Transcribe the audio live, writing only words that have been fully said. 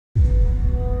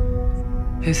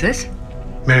Who's this?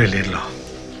 Mary Laidlaw.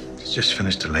 She's just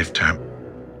finished a life term.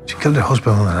 She killed her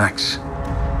husband with an axe.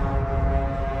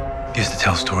 Used to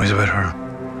tell stories about her.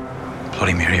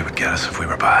 Bloody Mary would get us if we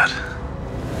were bad.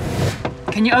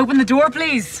 Can you open the door,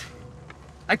 please?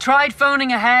 I tried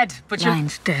phoning ahead, but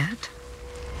Line's dead.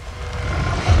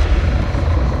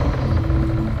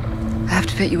 I have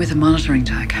to fit you with a monitoring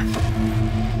tag.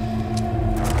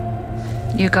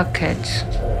 You got kids.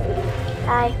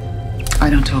 Hi. I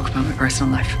don't talk about my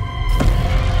personal life.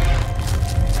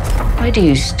 Why do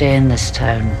you stay in this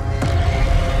town?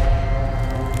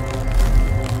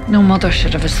 No mother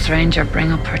should have a stranger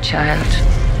bring up her child.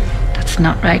 That's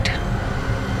not right.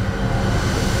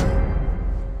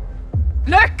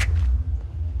 Look!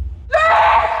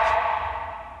 Look!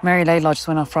 Mary Laidlaw just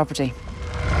went off property.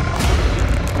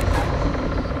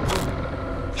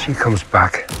 She comes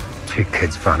back, 2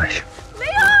 kids vanish.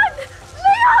 Leon!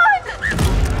 Leon!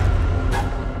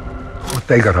 What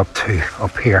they got up to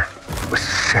up here was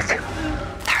sick.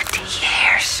 30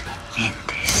 years in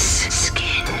this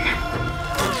skin.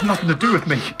 It's nothing to do with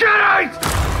me. Get out!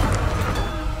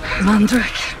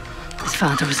 Mandrake. His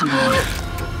father was a man.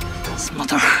 His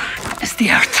mother is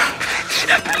the earth.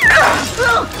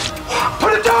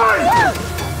 Put it down!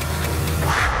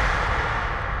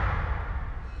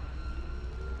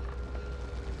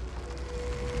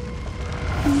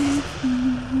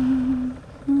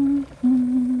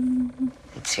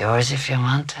 It's yours if you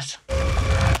want it.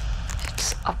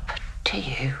 It's up to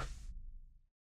you.